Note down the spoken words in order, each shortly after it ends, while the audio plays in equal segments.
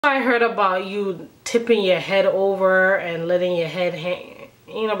I heard about you tipping your head over and letting your head hang.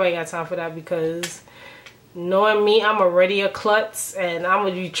 Ain't nobody got time for that, because knowing me, I'm already a klutz and I'm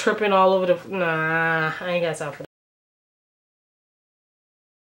gonna be tripping all over the... Nah, I ain't got time for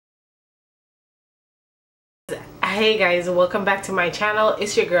that. Hey guys, welcome back to my channel.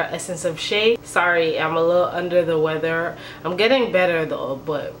 It's your girl Essenceofshay. Sorry, I'm a little under the weather. I'm getting better though,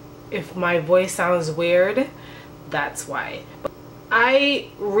 but if my voice sounds weird, that's why. I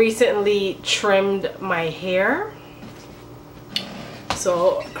recently trimmed my hair.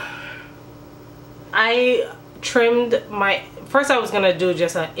 So I trimmed my... First I was gonna do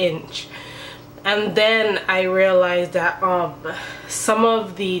just 1 inch, and then I realized that some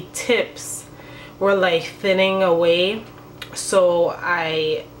of the tips were like thinning away, so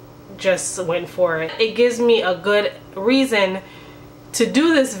I just went for it. It gives me a good reason to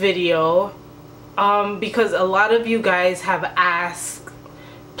do this video because a lot of you guys have asked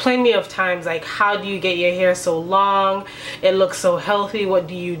plenty of times, like, how do you get your hair so long? It looks so healthy. What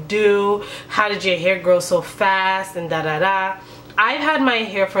do you do? How did your hair grow so fast? And da da da. I've had my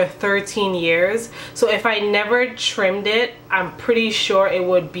hair for 13 years, so if I never trimmed it, I'm pretty sure it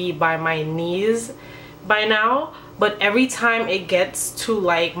would be by my knees by now. But every time it gets to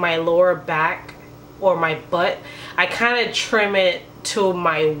like my lower back or my butt, I kind of trim it to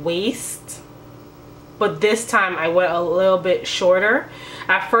my waist. But this time I went a little bit shorter.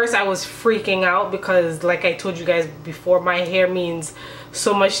 At first I was freaking out because, like I told you guys before, my hair means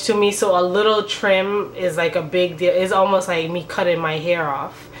so much to me, so a little trim is like a big deal. It's almost like me cutting my hair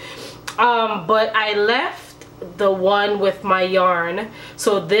off. But I left the one with my yarn.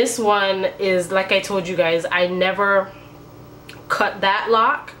 So this one is, like I told you guys, I never cut that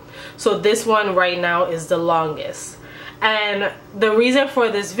lock. So this one right now is the longest. And the reason for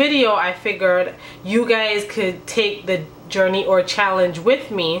this video, I figured you guys could take the journey or challenge with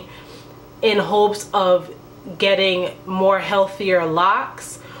me in hopes of getting more healthier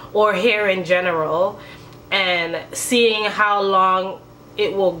locks or hair in general, and seeing how long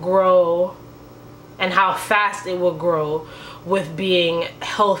it will grow and how fast it will grow with being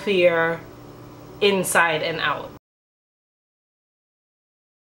healthier inside and out.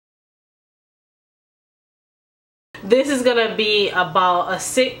 This is gonna be about a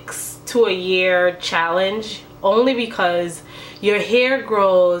 6 to a year challenge, only because your hair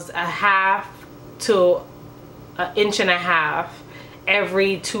grows 1/2 to 1.5 inches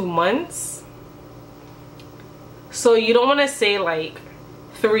every 2 months. So you don't want to say like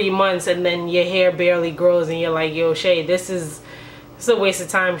 3 months and then your hair barely grows and you're like, yo Shay, this is a waste of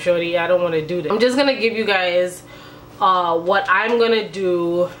time, shorty. I don't want to do this. I'm just gonna give you guys what I'm gonna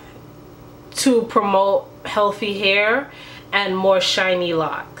do to promote healthy hair and more shiny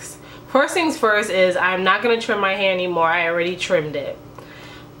locks. First things first is I'm not going to trim my hair anymore. I already trimmed it.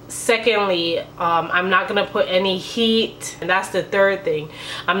 Secondly, I'm not going to put any heat, and that's the third thing.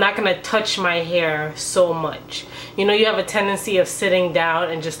 I'm not going to touch my hair so much. You know, you have a tendency of sitting down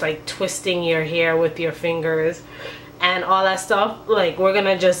and just like twisting your hair with your fingers and all that stuff. Like, we're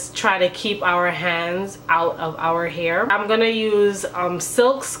gonna just try to keep our hands out of our hair. I'm gonna use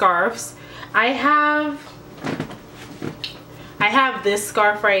silk scarves. I have this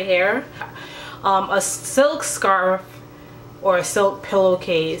scarf right here. A silk scarf or a silk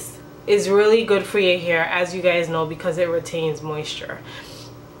pillowcase is really good for your hair, as you guys know, because it retains moisture.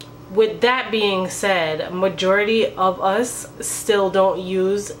 With that being said, majority of us still don't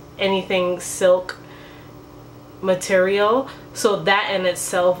use anything silk material, so that in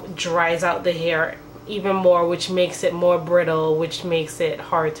itself dries out the hair even more, which makes it more brittle, which makes it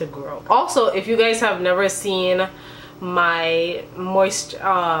hard to grow. Also, if you guys have never seen my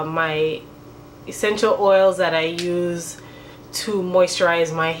my essential oils that I use to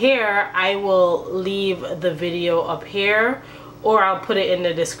moisturize my hair, I will leave the video up here, or I'll put it in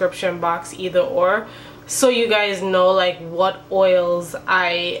the description box, either or, so you guys know like what oils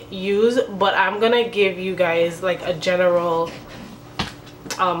I use. But I'm gonna give you guys like a general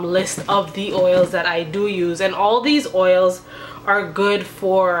list of the oils that I do use, and all these oils are good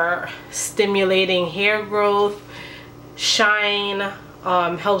for stimulating hair growth, shine,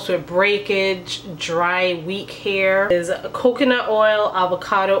 helps with breakage, dry, weak hair. Is coconut oil,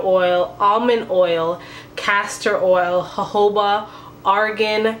 avocado oil, almond oil, castor oil, jojoba,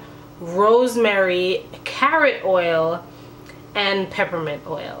 argan, rosemary, carrot oil, and peppermint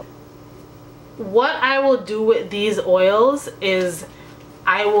oil. What I will do with these oils is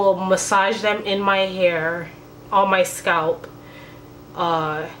I will massage them in my hair, on my scalp,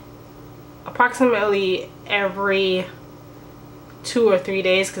 approximately every 2 or 3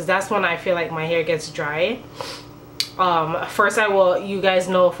 days, because that's when I feel like my hair gets dry. First I will, you guys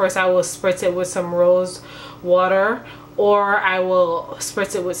know, first I will spritz it with some rose water, or I will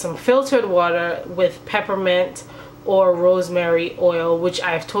spritz it with some filtered water with peppermint or rosemary oil, which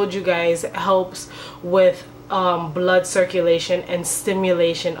I've told you guys helps with blood circulation and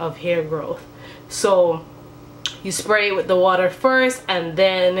stimulation of hair growth. So you spray it with the water first, and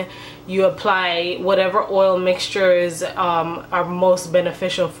then you apply whatever oil mixtures are most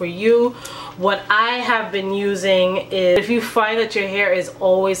beneficial for you. What I have been using is, if you find that your hair is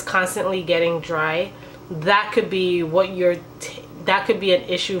always constantly getting dry, that could be what that could be an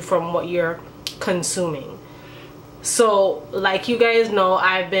issue from what you're consuming. So like you guys know,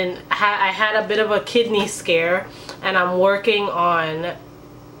 I had a bit of a kidney scare, and I'm working on,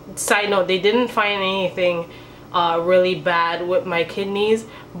 side note, they didn't find anything really bad with my kidneys,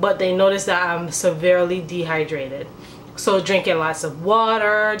 but they noticed that I'm severely dehydrated. So drinking lots of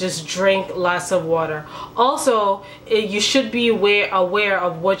water, just drink lots of water. Also, you should be aware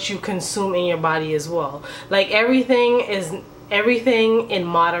of what you consume in your body as well. Like everything in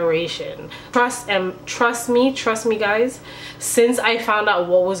moderation. Trust me guys, since I found out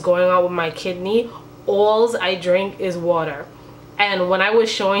what was going on with my kidney, all I drink is water. And when I was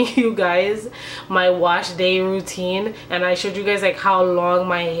showing you guys my wash day routine, and I showed you guys like how long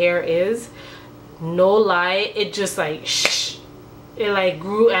my hair is, no lie, it just like it like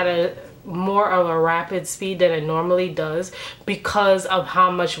grew at a more of a rapid speed than it normally does because of how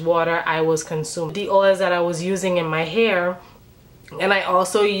much water I was consuming. The oils that I was using in my hair, and I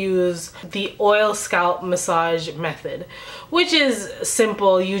also use the oil scalp massage method, which is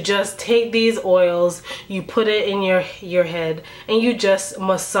simple. You just take these oils, you put it in your head, and you just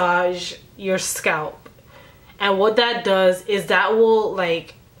massage your scalp. And what that does is that will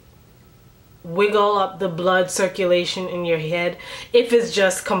like wiggle up the blood circulation in your head. If it's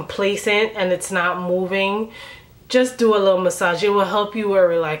just complacent and it's not moving, just do a little massage. It will help you with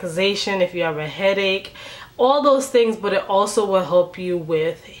relaxation if you have a headache, all those things, but it also will help you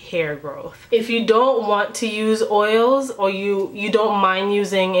with hair growth. If you don't want to use oils, or you don't mind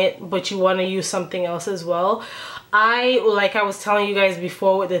using it but you want to use something else as well, like I was telling you guys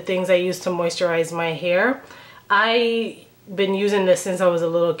before with the things I use to moisturize my hair, I've been using this since I was a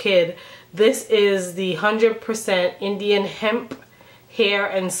little kid. This is the 100% Indian hemp hair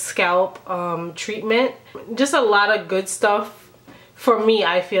and scalp treatment. Just a lot of good stuff for me.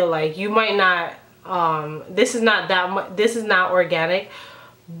 I feel like you might not, this is not that much, this is not organic,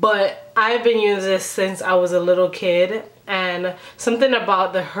 but I've been using this since I was a little kid, and something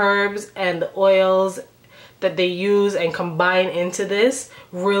about the herbs and the oils that they use and combine into this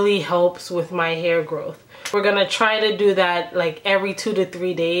really helps with my hair growth. We're gonna try to do that like every 2 to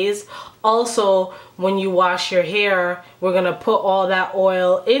 3 days. Also, when you wash your hair, we're gonna put all that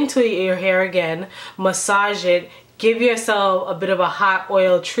oil into your hair again, massage it, give yourself a bit of a hot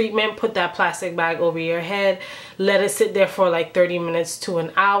oil treatment, put that plastic bag over your head, let it sit there for like 30 minutes to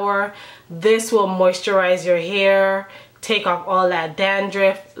an hour. This will moisturize your hair, take off all that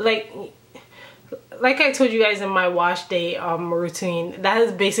dandruff. Like I told you guys in my wash day routine, that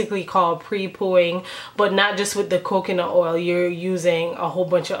is basically called pre-pooing, but not just with the coconut oil. You're using a whole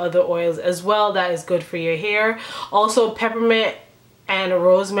bunch of other oils as well that is good for your hair. Also, peppermint and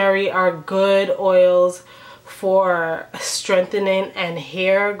rosemary are good oils for strengthening and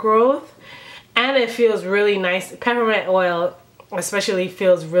hair growth, and it feels really nice. Peppermint oil especially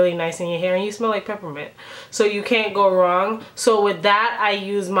feels really nice in your hair, and you smell like peppermint, so you can't go wrong. So with that, I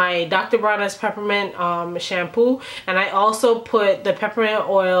use my Dr. Bronner's peppermint shampoo, and I also put the peppermint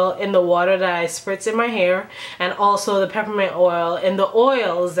oil in the water that I spritz in my hair, and also the peppermint oil in the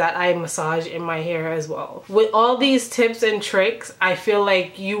oils that I massage in my hair as well. With all these tips and tricks, I feel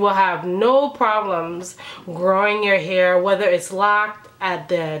like you will have no problems growing your hair, whether it's locked at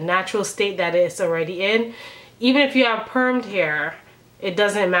the natural state that it's already in. Even if you have permed hair, it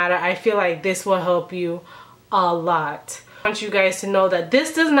doesn't matter. I feel like this will help you a lot. I want you guys to know that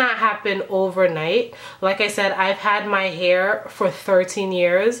this does not happen overnight. Like I said, I've had my hair for 13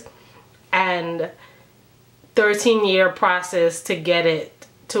 years, and 13-year process to get it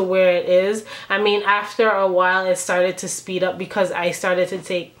to where it is. I mean, after a while it started to speed up because I started to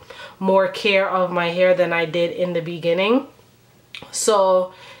take more care of my hair than I did in the beginning.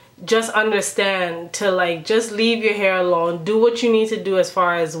 So just understand to like just leave your hair alone. Do what you need to do as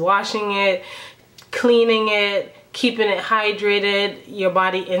far as washing it, cleaning it, keeping it hydrated, your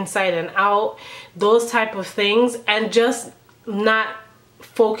body inside and out, those type of things, and just not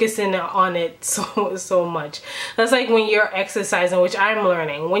focusing on it so much. That's like when you're exercising, which I'm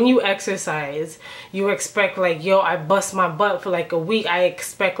learning. When you exercise, you expect like, yo, I bust my butt for like a week. I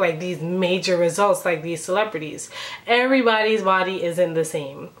expect like these major results like these celebrities. Everybody's body isn't the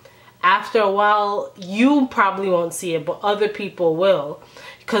same. After a while, you probably won't see it, but other people will.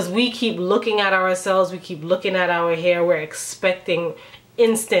 Because we keep looking at ourselves, we keep looking at our hair, we're expecting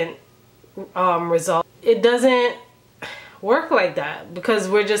instant results. It doesn't work like that because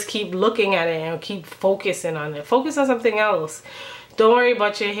we're just keep looking at it and keep focusing on it. Focus on something else. Don't worry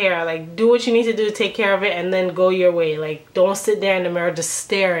about your hair. Like, do what you need to do to take care of it and then go your way. Like, don't sit there in the mirror just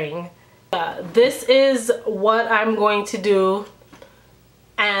staring. This is what I'm going to do,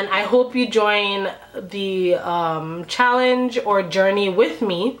 and I hope you join the challenge or journey with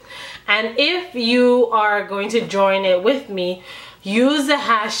me. And if you are going to join it with me, use the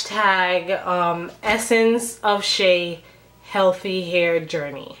hashtag Essenceofshay healthy hair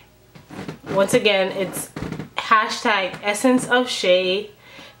journey. Once again, it's hashtag Essenceofshay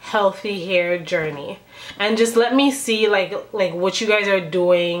healthy hair journey, and just let me see like what you guys are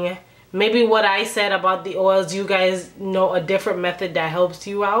doing. Maybe what I said about the oils, you guys know a different method that helps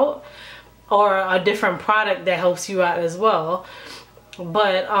you out, or a different product that helps you out as well.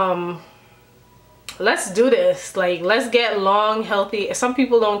 But let's do this. Like, let's get long, healthy. Some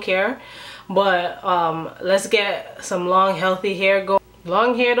people don't care, but let's get some long, healthy hair going.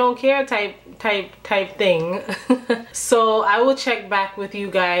 Long hair don't care type thing. So I will check back with you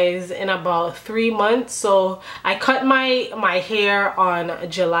guys in about 3 months. So I cut my hair on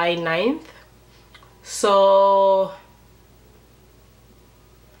July 9th. So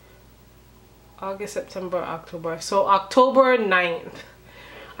August, September, October. So October 9th,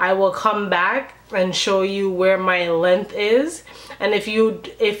 I will come back and show you where my length is. And if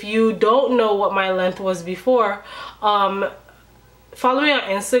you don't know what my length was before, follow me on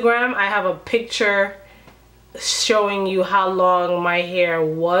Instagram. I have a picture showing you how long my hair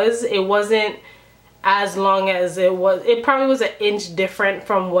was. It wasn't as long as it was. It probably was an inch different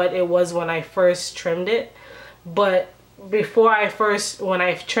from what it was when I first trimmed it. But before when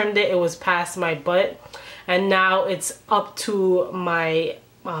I trimmed it, it was past my butt. And now it's up to my,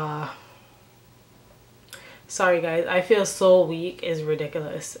 sorry guys, I feel so weak, it's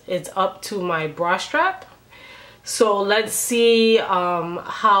ridiculous. It's up to my bra strap. So let's see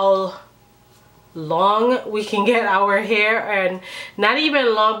how long we can get our hair, and not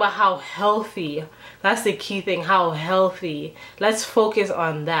even long, but how healthy. That's the key thing, how healthy. Let's focus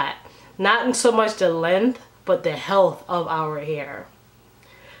on that. Not so much the length, but the health of our hair.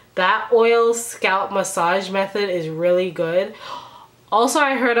 That oil scalp massage method is really good. Also,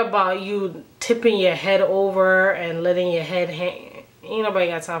 I heard about you tipping your head over and letting your head hang. Ain't nobody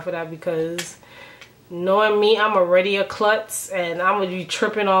got time for that, because knowing me, I'm already a klutz and I'm gonna be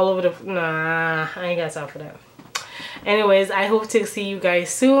tripping all over the... Nah, I ain't got time for that. Anyways, I hope to see you guys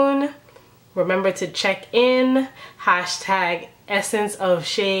soon. Remember to check in. Hashtag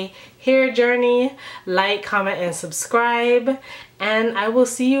Essenceofshay hair journey. Like, comment, and subscribe. And I will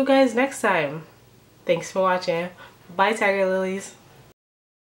see you guys next time. Thanks for watching. Bye, Tiger Lilies.